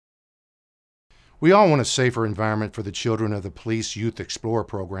We all want a safer environment for the children of the Police Youth Explorer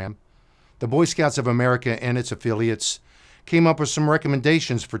program. The Boy Scouts of America and its affiliates came up with some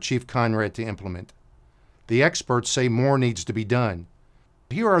recommendations for Chief Conrad to implement. The experts say more needs to be done.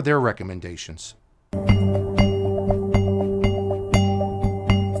 Here are their recommendations.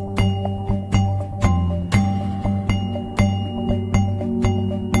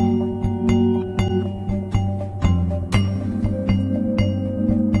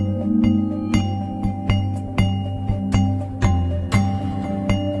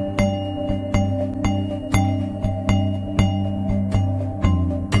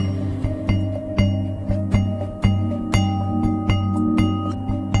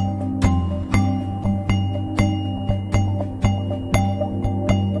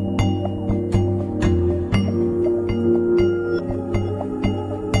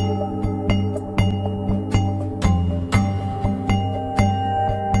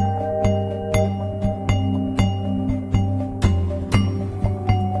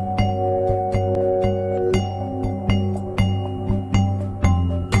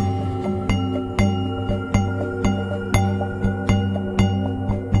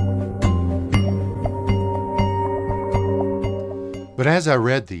 But as I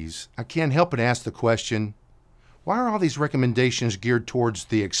read these, I can't help but ask the question, why are all these recommendations geared towards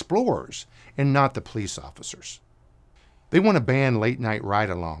the explorers and not the police officers? They want to ban late-night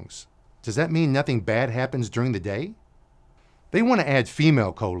ride-alongs. Does that mean nothing bad happens during the day? They want to add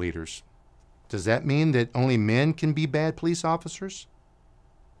female co-leaders. Does that mean that only men can be bad police officers?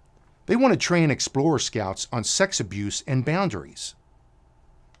 They want to train Explorer Scouts on sex abuse and boundaries.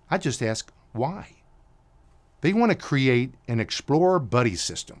 I just ask, why? They want to create an Explorer buddy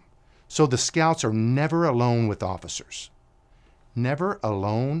system so the Scouts are never alone with officers. Never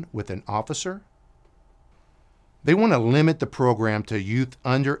alone with an officer? They want to limit the program to youth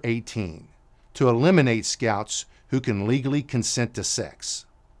under 18 to eliminate Scouts who can legally consent to sex.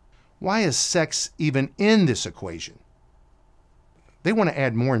 Why is sex even in this equation? They want to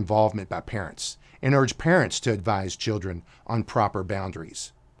add more involvement by parents and urge parents to advise children on proper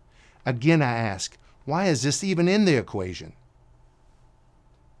boundaries. Again, I ask, why is this even in the equation?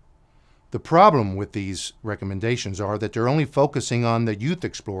 The problem with these recommendations are that they're only focusing on the youth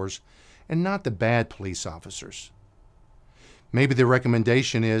explorers and not the bad police officers. Maybe the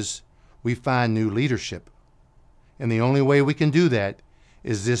recommendation is we find new leadership, and the only way we can do that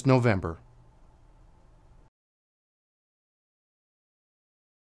is this November.